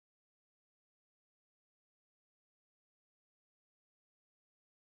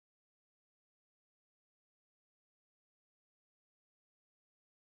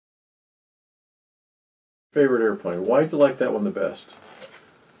Favorite airplane? Why'd you like that one the best?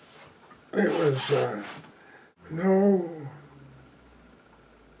 It was,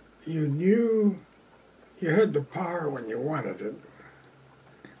 you knew you had the power when you wanted it.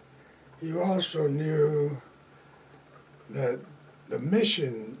 You also knew that the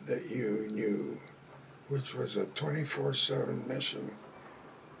mission that you knew, which was a 24/7 mission.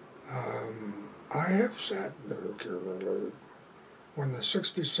 I have sat in the nuclear alert. When the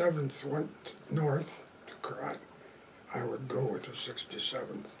 67th went north to Karat, I would go with the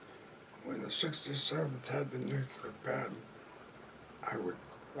 67th. When the 67th had the nuclear pad, I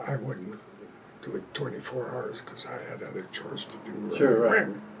wouldn't do it 24 hours because I had other chores to do. Sure, right.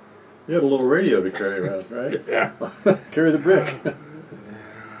 You had a little radio to carry around, right? Yeah. Carry the brick.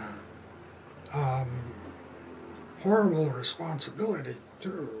 Horrible responsibility,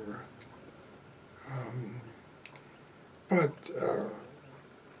 too. But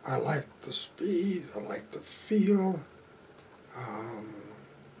I liked the speed, I liked the feel.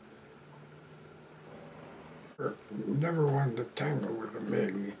 Never wanted to tangle with a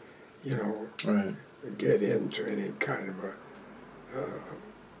MiG, Right. Get into any kind of a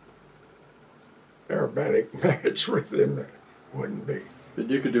aerobatic match with him. It wouldn't be. But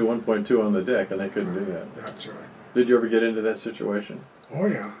you could do 1.2 on the deck, and they couldn't do that. That's right. Did you ever get into that situation? Oh,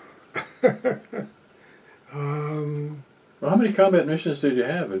 yeah. Well, how many combat missions did you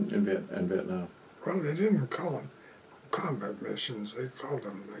have in Vietnam? Well, they didn't call them combat missions. They called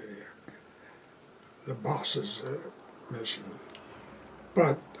them the boss's mission.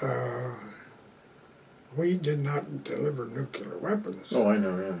 But we did not deliver nuclear weapons. Oh, I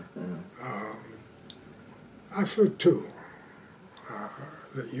know, yeah. I flew two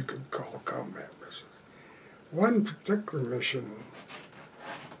that you could call combat missions. One particular mission,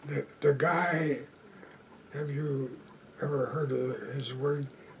 the guy, have you ever heard of his word,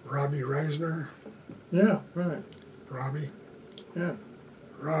 Robbie Reisner? Yeah, right. Robbie? Yeah.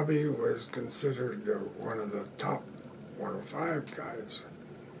 Robbie was considered one of the top 105 guys.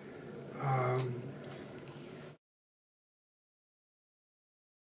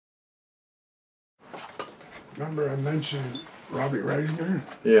 Remember I mentioned Robbie Reisner?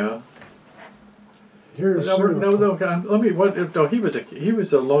 Yeah. Here's No, let me. What? No, he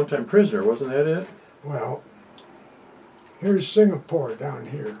was a long-time prisoner, wasn't that it? Well, here's Singapore down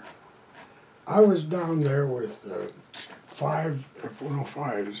here. I was down there with 5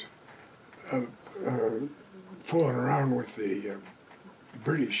 F-105s fooling around with the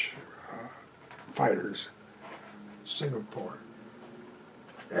British fighters, Singapore.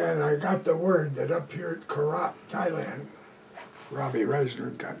 And I got the word that up here at Karat, Thailand, Robbie Reisner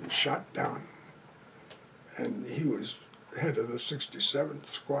had gotten shot down. And he was head of the 67th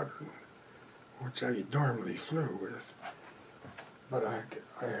Squadron, which I normally flew with. But I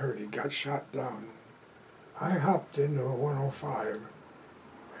heard he got shot down. I hopped into a 105,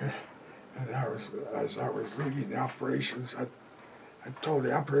 and as I was leaving the operations, I told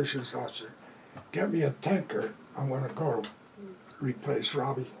the operations officer, "Get me a tanker. I want to go replace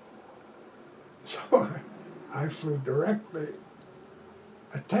Robbie." So I flew directly.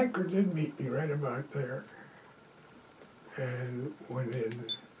 A tanker did meet me right about there, and went in to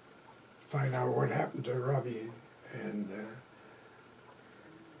find out what happened to Robbie, and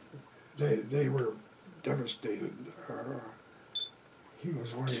they were devastated. He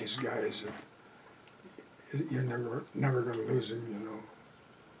was one of these guys that you're never going to lose him,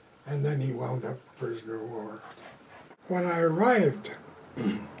 And then he wound up prisoner of war. When I arrived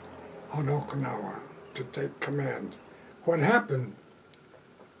on Okinawa to take command, what happened,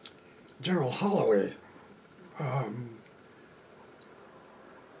 General Holloway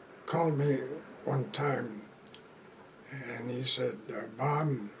called me one time and he said,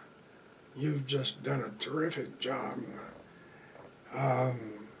 "Bob, you've just done a terrific job.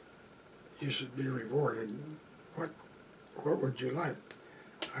 You should be rewarded. What would you like?"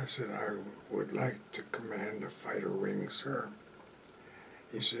 I said, "I would like to command a fighter wing, sir."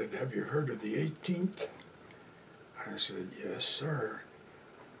 He said, "Have you heard of the 18th? I said, "Yes, sir.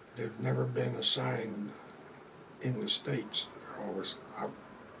 They've never been assigned in the States. They're always out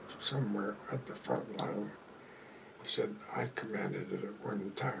somewhere at the front line." He said, "I commanded it at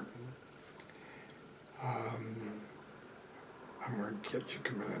one time. I'm going to get you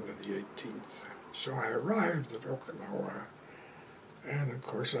command of the 18th. So I arrived at Okinawa, and of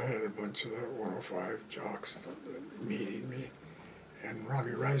course I had a bunch of the 105 jocks meeting me, and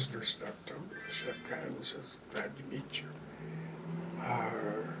Robbie Reisner stepped up and shook hands and says, "Glad to meet you.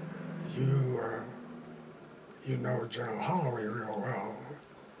 You know General Holloway real well.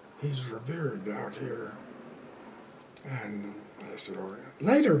 He's revered out here." And I said, "Oh, yeah."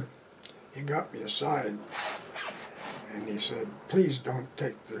 Later, he got me aside and he said, please don't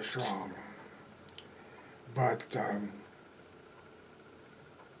take this wrong, but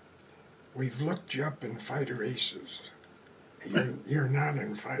we've looked you up in fighter aces. You're not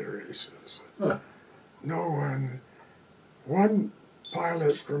in fighter aces. Huh. No one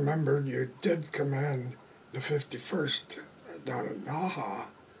pilot remembered you did command the 51st down at Naha,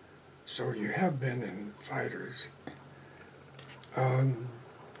 so you have been in fighters.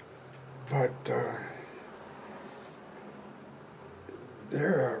 But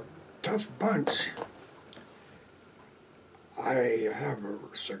they're a tough bunch. I have a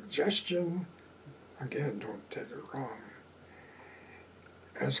suggestion. Again, don't take it wrong.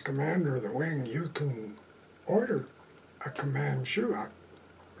 As commander of the wing, you can order a command shootout,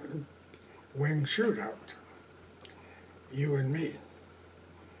 wing shootout, you and me.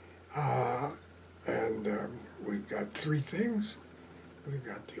 And we've got three things. We've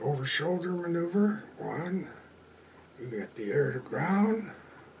got the over-shoulder maneuver, one. We've got the air-to-ground,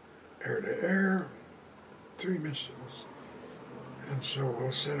 air-to-air, 3 missions. And so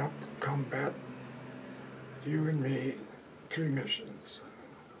we'll set up combat, you and me, 3 missions.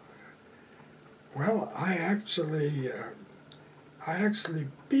 Well, I actually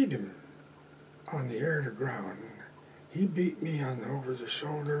beat him on the air-to-ground. He beat me on the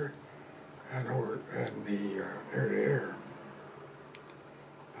over-the-shoulder and the air-to-air.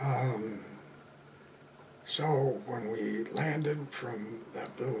 So when we landed from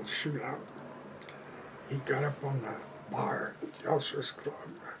that little shootout, he got up on the bar at the Officers Club,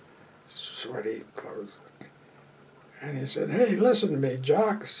 sweaty clothes, and he said, hey, listen to me,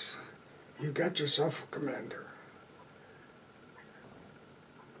 jocks. You got yourself a commander.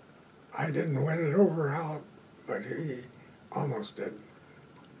 I didn't win it over Al, but he almost did.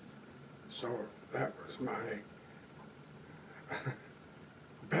 So that was my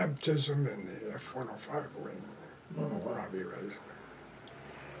baptism in the F-105 wing, Robbie Reisner.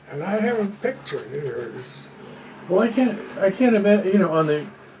 And I have a picture here. Well, I can't imagine, you know, on the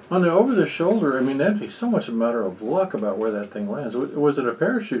over the shoulder, I mean, that'd be so much a matter of luck about where that thing lands. Was it a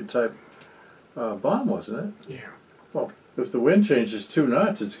parachute type bomb, wasn't it? Yeah. Well, if the wind changes 2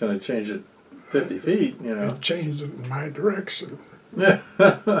 knots, it's going to change it 50 feet, you know. It changed in my direction. Yeah.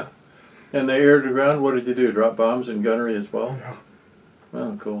 And the air to ground, what did you do? Drop bombs and gunnery as well? Yeah.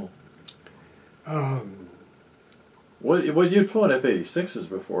 Oh, cool. Well, you'd flown F-86s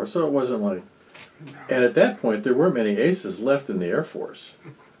before, so it wasn't like... No. And at that point, there weren't many aces left in the Air Force.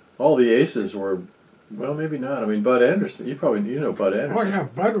 All the aces were, well, maybe not. I mean, Bud Anderson, you know Bud Anderson. Oh, yeah,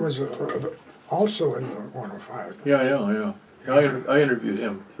 Bud was also in the 105. Yeah, I know, yeah. I interviewed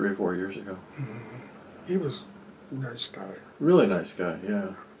him 3 or 4 years ago. Mm-hmm. He was a nice guy. Really nice guy,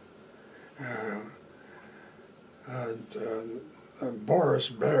 yeah. Boris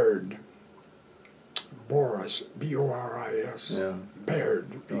Baird, Boris, B-O-R-I-S, Yeah.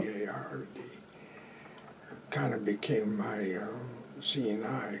 Baird, B-A-R-D, kind of became my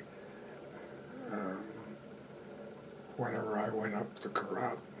CNI whenever I went up to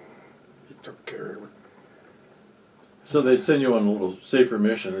Karat. He took care of it. So they'd send you on a little safer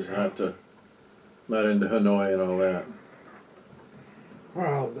missions, not into Hanoi and all that.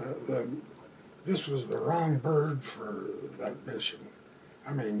 Well, this was the wrong bird for that mission.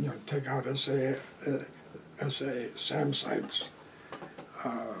 I mean, you know, take out SA SAM sites.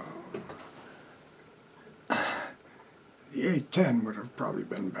 The A-10 would have probably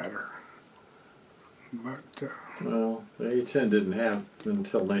been better. But Well, the A-10 didn't have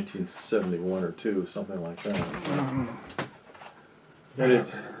until 1971 or 2, something like that.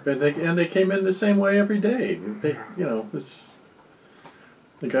 And they came in the same way every day. They, you know,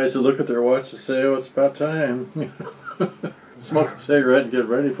 the guys that look at their watch and say, "Oh, it's about time." Smoke a cigarette and get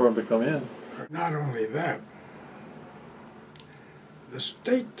ready for them to come in. not only that, the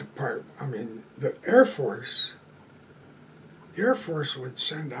State Department, I mean, the Air Force would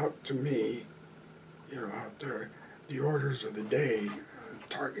send out to me, you know, out there, the orders of the day,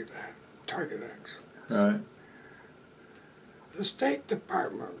 target actions. Right. The State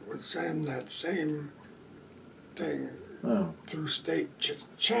Department would send that same thing through state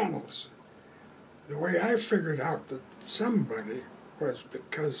channels. The way I figured out that somebody was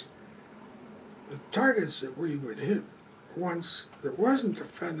because the targets that we would hit once that wasn't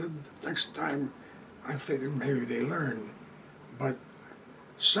defended, the next time I figured maybe they learned, but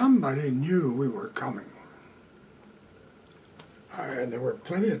somebody knew we were coming. And there were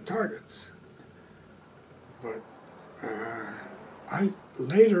plenty of targets. But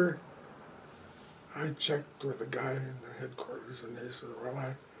later I checked with a guy in the headquarters and he said, well,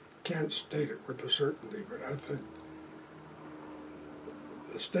 I can't state it with a certainty, but I think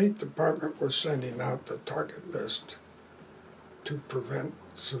the State Department was sending out the target list to prevent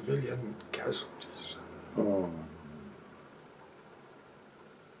civilian casualties. Oh.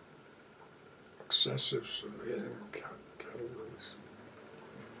 Excessive civilian casualties.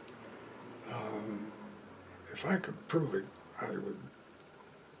 If I could prove it, I would,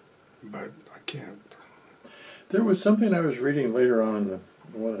 but I can't. There was something I was reading later on in the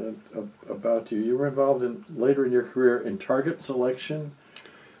about you. You were involved in later in your career in target selection.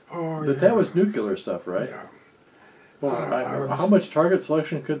 Oh, But that was nuclear stuff, right? Yeah. Well, how much target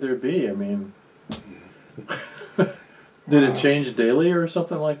selection could there be? I mean, did it change daily or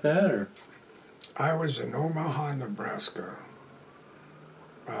something like that, or? I was in Omaha, Nebraska.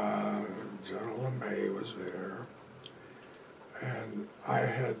 General May was there, and I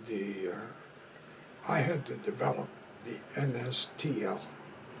had to develop the NSTL,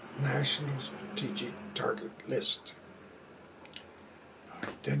 National Strategic Target List.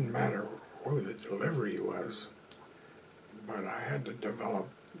 It didn't matter who the delivery was, but I had to develop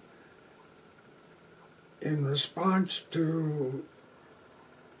in response to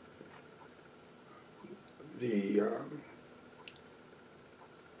the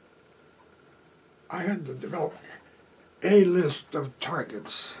I had to develop a list of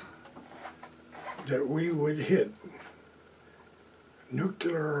targets that we would hit,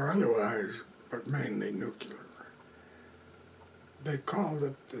 nuclear or otherwise, but mainly nuclear. They called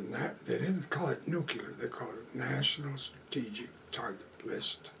it, they didn't call it nuclear, they called it National Strategic Target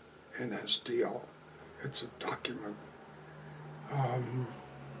List, NSTL. It's a document.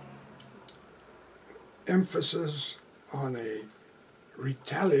 Emphasis on a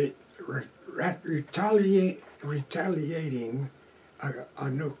retaliating a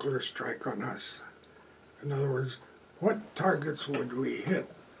nuclear strike on us. In other words, what targets would we hit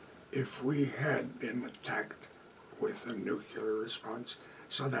if we had been attacked with a nuclear response?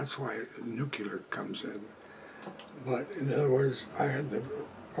 So that's why the nuclear comes in. But in other words, I had to,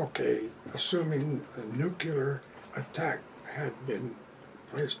 okay, assuming a nuclear attack had been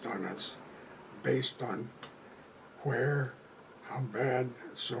placed on us based on where, how bad,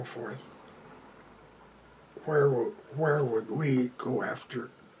 and so forth, where would we go after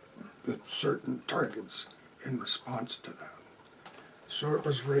the certain targets in response to that? So it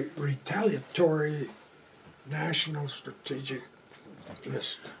was retaliatory national strategic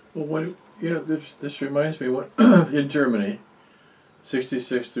list. Well, this reminds me what in Germany,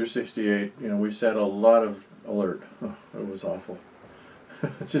 66 through 68, we set a lot of alert. Oh, it was awful.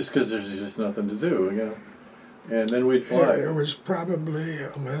 Just because there's just nothing to do, And then we'd fly. It was probably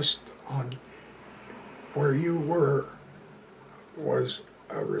a list on where you were was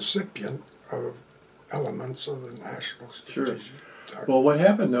a recipient of elements of the national strategic target. Well, what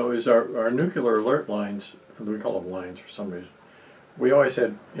happened though is our nuclear alert lines, we call them lines for some reason, we always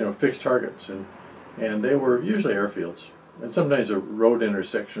had fixed targets, and they were usually airfields, and sometimes a road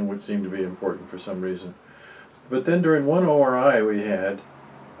intersection would seem to be important for some reason. But then during one ORI we had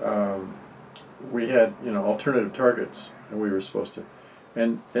alternative targets, and we were supposed to,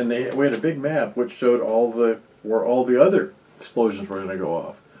 and we had a big map which showed where all the other explosions were going to go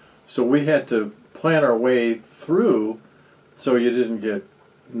off. So we had to plan our way through so you didn't get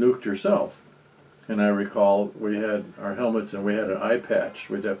nuked yourself. And I recall we had our helmets and we had an eye patch.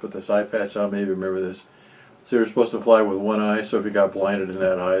 We'd have to put this eye patch on, maybe remember this. So you were supposed to fly with one eye, so if you got blinded in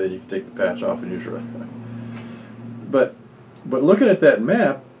that eye, then you could take the patch off and use your other eye. But looking at that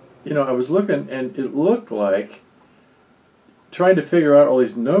map, I was looking, and it looked like, trying to figure out all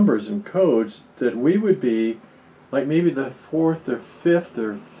these numbers and codes, that we would be like maybe the 4th or 5th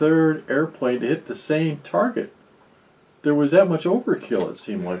or 3rd airplane to hit the same target. There was that much overkill, it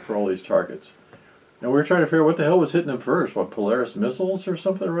seemed like, for all these targets. And we were trying to figure out what the hell was hitting them first. What, Polaris missiles or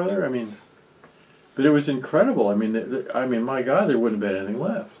something or other? But it was incredible. I mean, my God, there wouldn't have been anything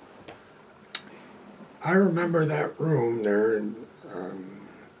left. I remember that room there in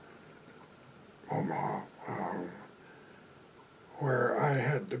Omaha, where I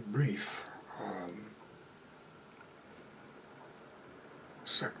had to brief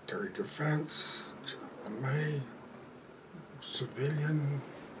Secretary of Defense, General May, civilian,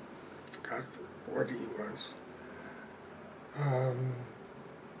 forgot what he was,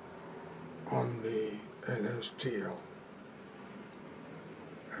 on the NSTL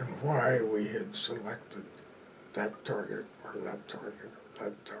and why we had selected that target or that target or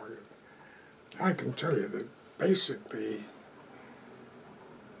that target. I can tell you that basically,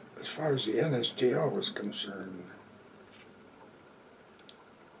 as far as the NSTL was concerned,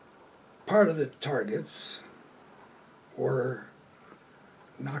 part of the targets were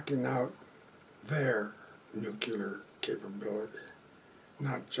knocking out their nuclear capability,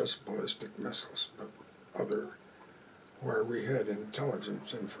 not just ballistic missiles, but other, where we had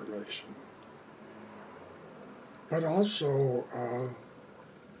intelligence information. But also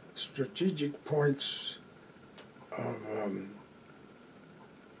strategic points of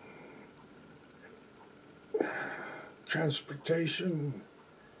transportation,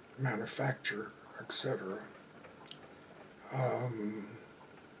 manufacture, etc.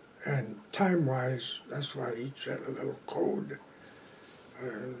 And time-wise, that's why each had a little code.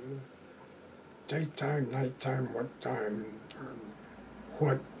 Daytime, nighttime, what time,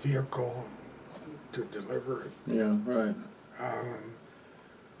 what vehicle to deliver it. Yeah, right.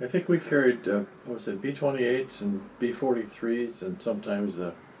 I think we carried, what was it, B-28s and B-43s, and sometimes,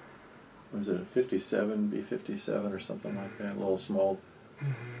 was it a 57, B-57 or something like that, a little small.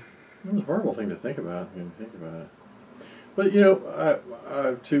 Mm-hmm. It was a horrible thing to think about when you think about it. But, you know,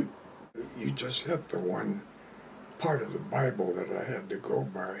 You just hit the one part of the Bible that I had to go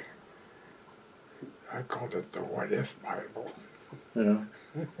by. I called it the What If Bible. Yeah.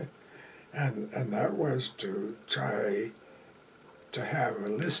 and that was to try to have a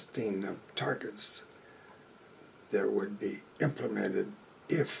listing of targets that would be implemented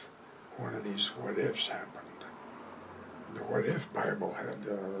if one of these what ifs happened. The What If Bible had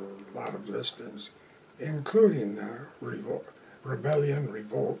a lot of listings, including rebellion,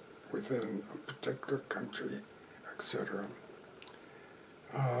 revolt within a particular country, etc.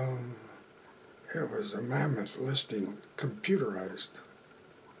 It was a mammoth listing, computerized,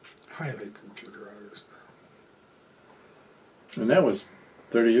 highly computerized. And that was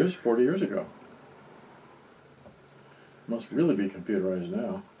 30 years, 40 years ago. Must really be computerized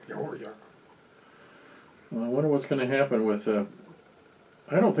now. Oh, yeah. Well, I wonder what's going to happen with...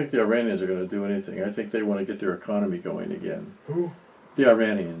 I don't think the Iranians are going to do anything. I think they want to get their economy going again. Who? The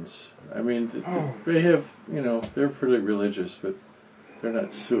Iranians. I mean, they have, you know, they're pretty religious, but they're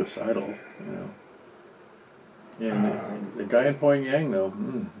not suicidal, you know. And the guy in Pyongyang, though,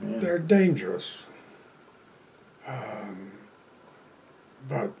 yeah. They're dangerous.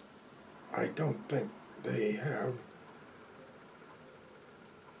 But I don't think they have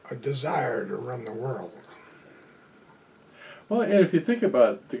a desire to run the world. Well, and if you think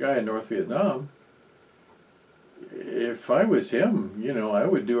about the guy in North Vietnam, if I was him, you know, I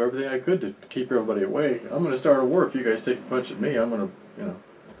would do everything I could to keep everybody away. I'm going to start a war. If you guys take a punch at me, I'm going to, you know.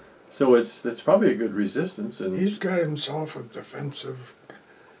 So it's probably a good resistance. And he's got himself a defensive,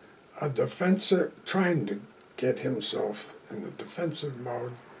 trying to get himself in a defensive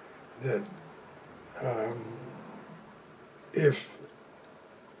mode that if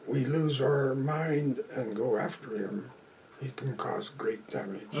we lose our mind and go after him, he can cause great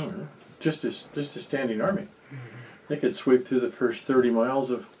damage. Oh, yeah. Just a standing army. Mm-hmm. They could sweep through the first 30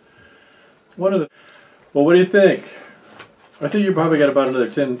 miles of one of the... Well, what do you think? I think you probably got about another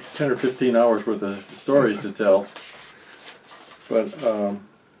 10 or 15 hours worth of stories to tell. But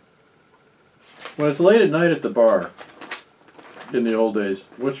when it's late at night at the bar, in the old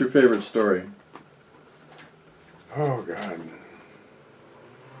days, what's your favorite story? Oh, God.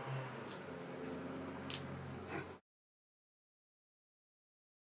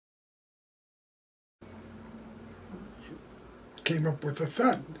 Came up with a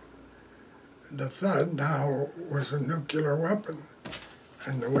thud. The thud now was a nuclear weapon.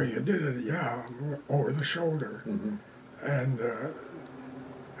 And the way you did it, yeah, over the shoulder. Mm-hmm.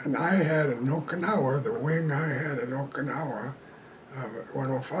 And I had in Okinawa, the wing I had in Okinawa,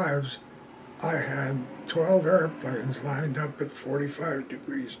 105s, I had 12 airplanes lined up at 45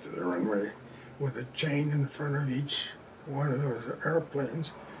 degrees to the runway with a chain in front of each one of those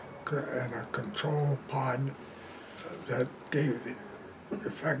airplanes and a control pod that gave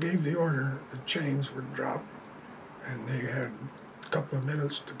if I gave the order, the chains would drop, and they had a couple of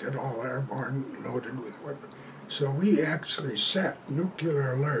minutes to get all airborne loaded with weapons. So we actually set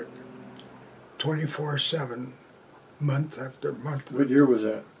nuclear alert 24/7, month after month. What year was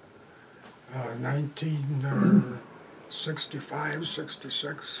that? 1965,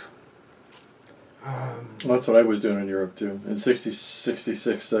 66. Well, that's what I was doing in Europe too. In 66,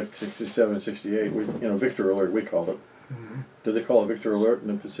 67, 68, we, you know, Victor Alert, we called it. Mm-hmm. Did they call it Victor Alert in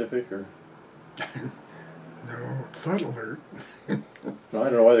the Pacific, or? No, Thud Alert. No, I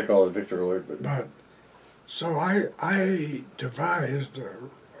don't know why they call it Victor Alert, but so I devised a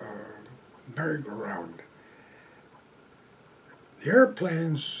merry-go-round. The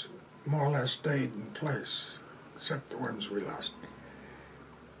airplanes more or less stayed in place, except the ones we lost.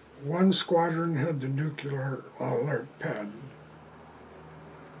 One squadron had the nuclear alert pad.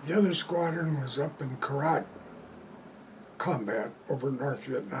 The other squadron was up in Karat combat over North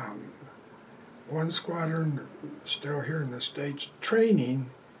Vietnam, one squadron still here in the States training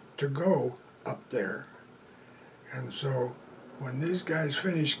to go up there. And so when these guys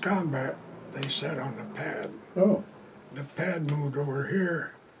finished combat, they sat on the pad. Oh. The pad moved over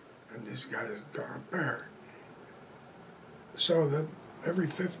here, and these guys had gone up there. So that every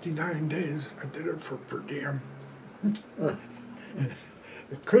 59 days, I did it for per diem.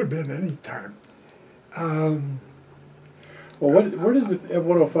 It could have been any time. Well, where did the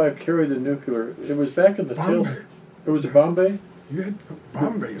F-105 carry the nuclear? It was back in the tails. Bombay. It was at Bombay? You had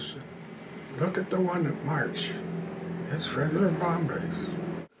Bombays. Look at the one at March. It's regular Bombays.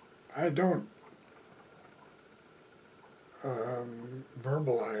 I don't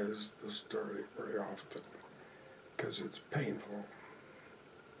verbalize the story very often because it's painful.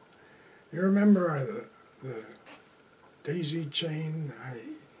 You remember the daisy chain?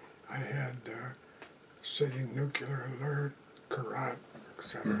 I had sitting nuclear alert, Karat,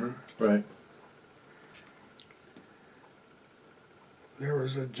 etc. Mm-hmm. Right. There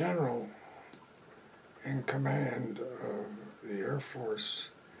was a general in command of the Air Force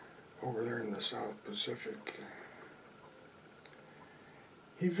over there in the South Pacific.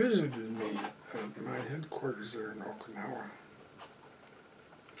 He visited me at my headquarters there in Okinawa.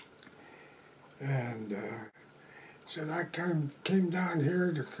 And said, I came down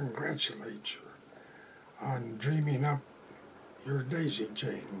here to congratulate you on dreaming up your daisy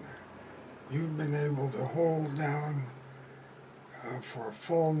chain. You've been able to hold down for a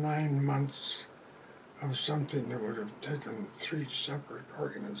full 9 months of something that would have taken 3 separate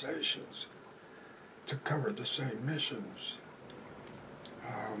organizations to cover the same missions.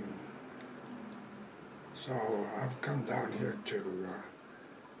 So I've come down here to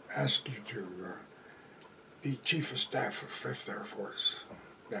ask you to be Chief of Staff of 5th Air Force.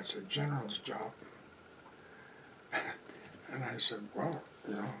 That's a general's job. And I said, well,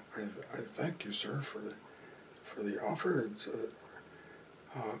 you know, I thank you, sir, for the offer. It's,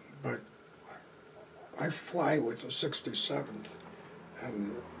 but I fly with the 67th,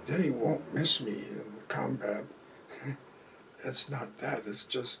 and they won't miss me in combat. It's not that. It's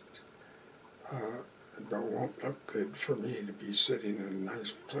just it won't look good for me to be sitting in a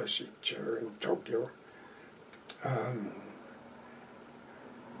nice plushy chair in Tokyo.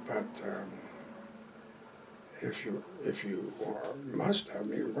 But if you must have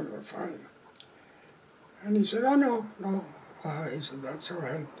me, we're going to find. And he said, oh, no. He said, that's all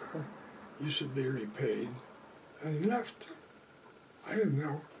right. You should be repaid. And he left. I didn't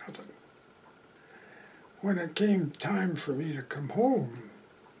know nothing. When it came time for me to come home,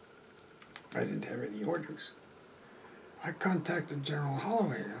 I didn't have any orders. I contacted General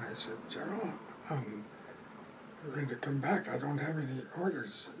Holloway and I said, General, I'm ready to come back. I don't have any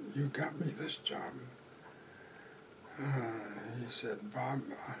orders. You got me this job. He said, Bob,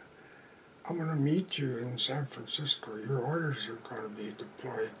 I'm going to meet you in San Francisco. Your orders are going to be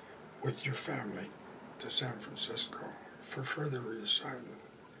deployed with your family to San Francisco for further reassignment.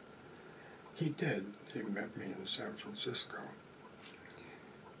 He did. He met me in San Francisco.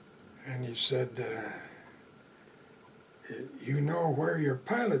 And he said, you know where your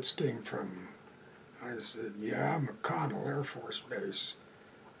pilots came from? I said, yeah, McConnell Air Force Base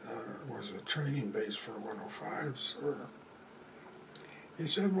was a training base for 105s. He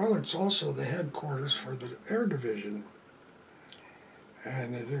said, well, it's also the headquarters for the Air Division.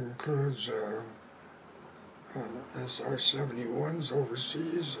 And it includes SR-71s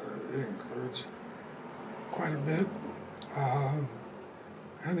overseas. It includes quite a bit.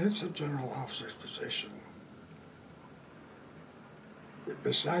 And it's a general officer's position.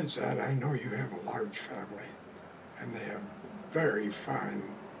 Besides that, I know you have a large family, and they have very fine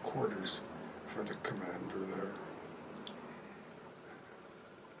quarters for the commander there.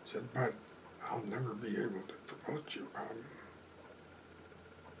 He said, but I'll never be able to promote you, Bob,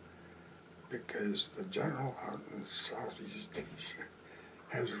 because the general out in Southeast Asia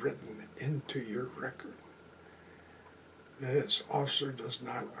has written into your record that this officer does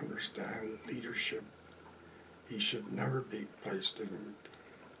not understand leadership. He should never be placed in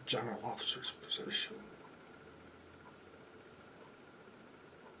general officer's position.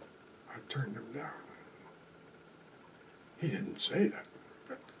 I turned him down. He didn't say that,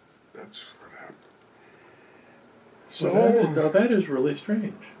 but that's what happened. So well, that is really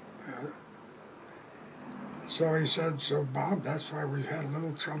strange. So he said, so Bob, that's why we've had a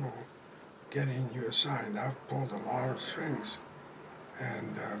little trouble getting you assigned. I've pulled a lot of strings.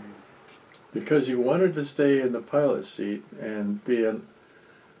 And because you wanted to stay in the pilot seat and be a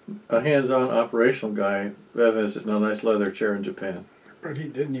hands-on operational guy rather than sit in a nice leather chair in Japan. But he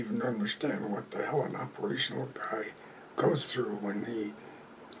didn't even understand what the hell an operational guy goes through when he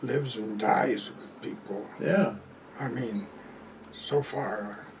lives and dies with people. Yeah. I mean, so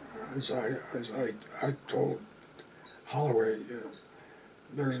far, as I told Holloway,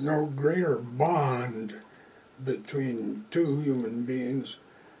 there's no greater bond between two human beings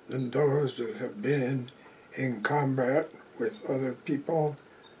than those that have been in combat with other people.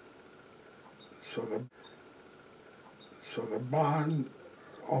 So the bond,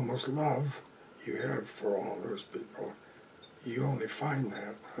 almost love, you have for all those people, you only find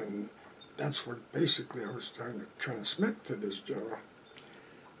that, and that's what basically I was trying to transmit to this general.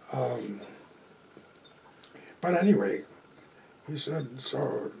 But anyway, he said,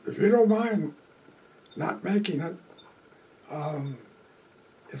 so if you don't mind not making it,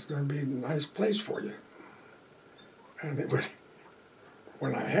 it's going to be a nice place for you. And it was,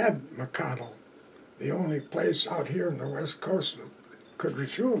 when I had McConnell, the only place out here in the West Coast that could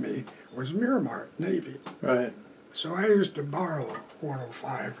refuel me was Miramar, Navy. Right. So I used to borrow a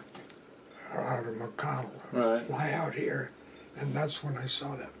 105 out of McConnell, Right. fly out here, and that's when I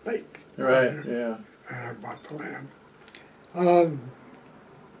saw that lake. Right, yeah. And I bought the land.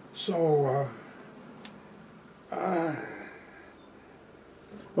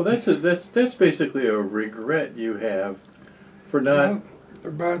 Well, that's basically a regret you have for not.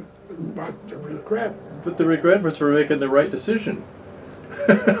 But the regret. But the regret was for making the right decision.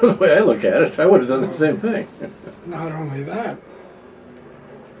 The way I look at it, I would have done the same thing. Not only that,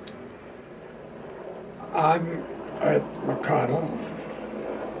 I'm at McConnell.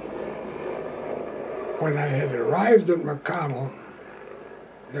 When I had arrived at McConnell,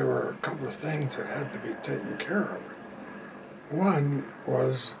 there were a couple of things that had to be taken care of. One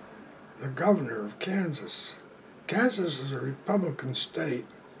was the governor of Kansas. Kansas is a Republican state,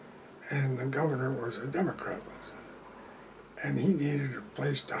 and the governor was a Democrat. And he needed a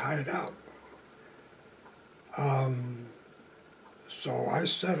place to hide out. So I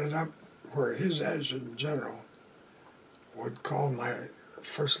set it up where his adjutant general would call my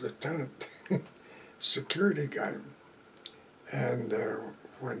first lieutenant security guy. And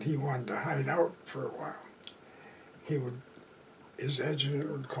when he wanted to hide out for a while, his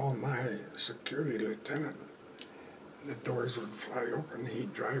adjutant would call my security lieutenant. The doors would fly open.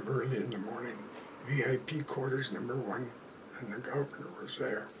 He'd drive early in the morning, VIP quarters #1, and the governor was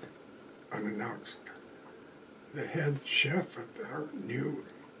there, unannounced. The head chef at the knew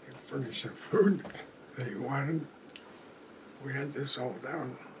he'd furnish the food that he wanted. We had this all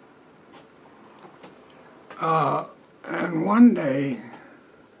down. And one day,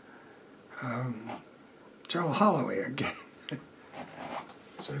 General Holloway again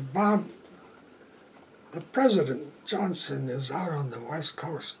said, Bob, the President Johnson is out on the West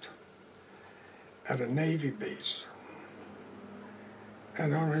Coast at a Navy base.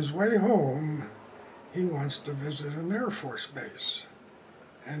 And on his way home, he wants to visit an Air Force base.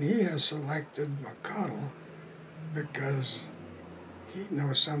 And he has selected McConnell because he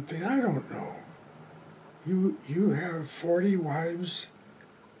knows something I don't know. You have 40 wives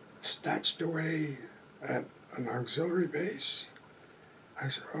stashed away at an auxiliary base? I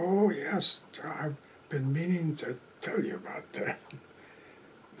said, oh yes, I've been meaning to tell you about that.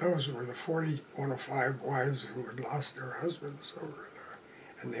 Those were the 41 or 5 wives who had lost their husbands over there,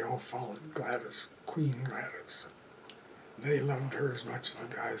 and they all followed Gladys, Queen Gladys. They loved her as much as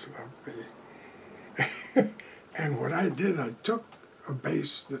the guys loved me. And what I did, I took a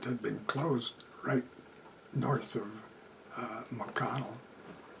base that had been closed right north of McConnell,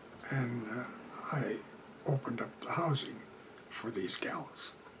 and I opened up the housing for these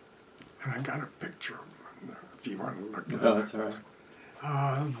gals. And I got a picture of them, if you want to look at it. Oh, that's all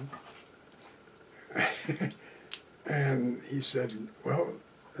right. And he said, well,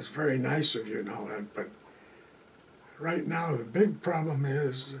 it's very nice of you and all that, but right now the big problem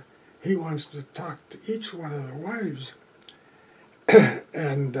is he wants to talk to each one of the wives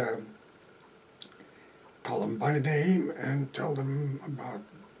and call them by name and tell them about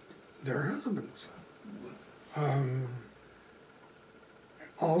their husbands.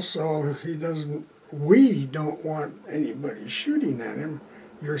 Also, we don't want anybody shooting at him.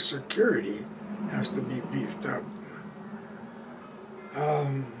 Your security has to be beefed up.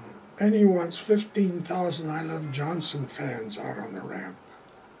 And he wants 15,000 I Love Johnson fans out on the ramp.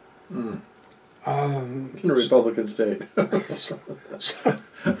 In a Republican state.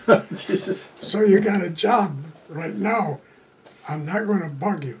 Jesus. So you got a job right now. I'm not going to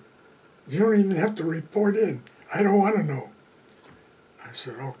bug you. You don't even have to report in. I don't want to know. I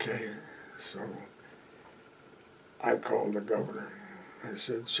said, okay. So I called the governor. I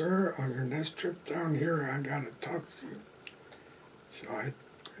said, sir, on your next trip down here, I got to talk to you. So I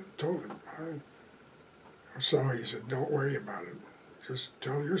told him. So he said, don't worry about it. just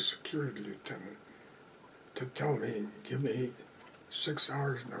tell your security lieutenant to tell me, give me 6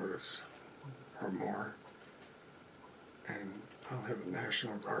 hours notice or more, and I'll have the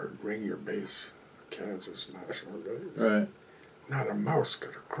National Guard ring your base, Kansas National Base. Right. Not a mouse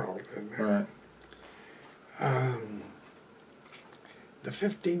could have crawled in there. Right. The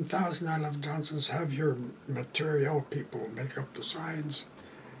 15,000 I Love Johnsons, have your material people make up the signs.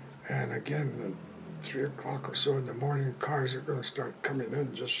 And again, at 3 o'clock or so in the morning, cars are going to start coming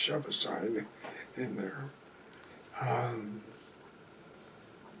in, just shove a sign in there.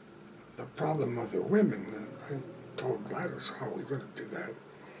 The problem with the women, I told Gladys, how are we going to do that?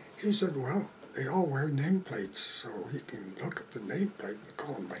 She said, well, they all wear nameplates, so he can look at the nameplate and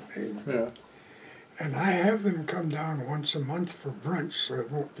call them by name. Yeah. And I have them come down once a month for brunch, so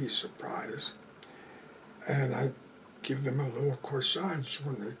it won't be a surprise. And I give them a little corsage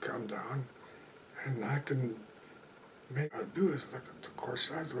when they come down, and I can make, what I do is look at the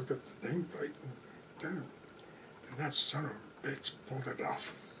corsage, look at the nameplate, and that son of a bitch pulled it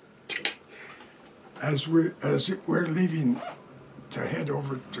off. As we're leaving to head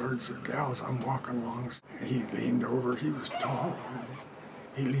over towards the gals, I'm walking along. He leaned over. He was tall.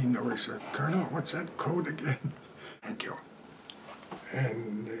 He leaned over. He said, "Colonel, what's that code again?" "Thank you."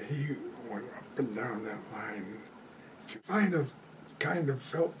 And he went up and down that line. Kind of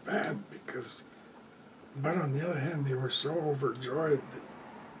felt bad because, but on the other hand, they were so overjoyed that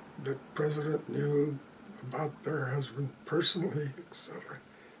the president knew about their husband personally, etc.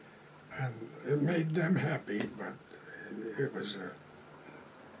 And it made them happy, but it was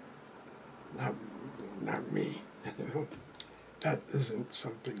not me, you know. That isn't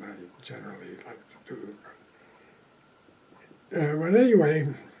something I generally like to do. But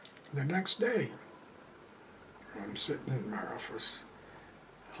anyway, the next day, I'm sitting in my office.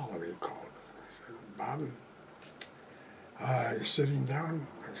 Holloway called me. I said, "Bob, he's sitting down."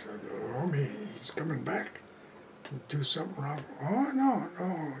 I said, "Oh, me, he's coming back. Do something wrong?" "Oh, no.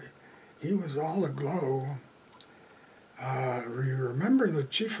 He was all aglow. You remember the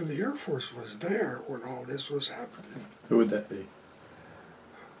Chief of the Air Force was there when all this was happening." Who would that be?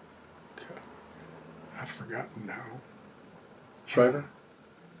 I've forgotten now. Shriver?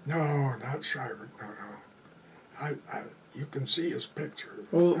 No, not Shriver. No. You can see his picture.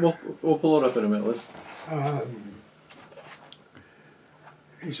 We'll pull it up in a minute. Let's.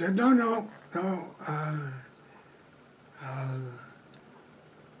 He said, no.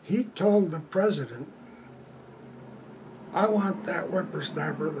 He told the president, "I want that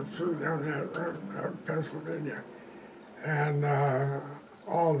whippersnapper that flew down that road out in Pennsylvania, and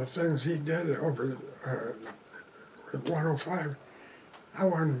all the things he did over at 105, I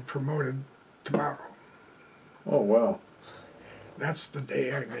want him promoted tomorrow." Oh, wow. That's the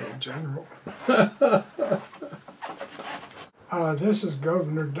day I made general. This is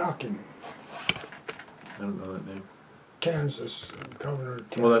Governor Docking. I don't know that name. Kansas, Governor.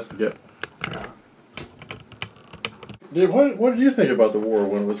 Well, that's the get. Yeah. What did you think about the war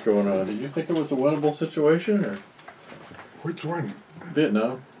when it was going on? Did you think it was a winnable situation, or Which one?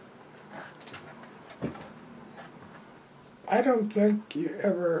 Vietnam? I don't think you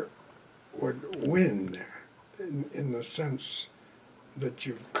ever would win in the sense that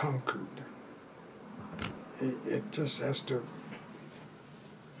you've conquered. It just has to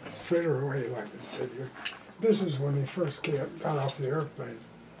fritter away like it did. This is when he first got off the airplane.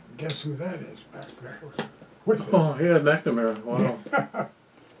 Guess who that is back there with him? Oh, yeah, McNamara. Wow.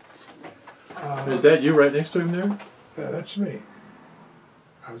 Is that you right next to him there? Yeah, that's me.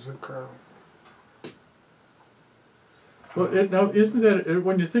 I was a colonel. Well, now isn't that,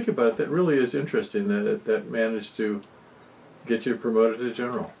 when you think about it, that really is interesting that that managed to get you promoted to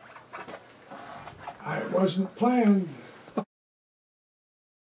general. It wasn't planned.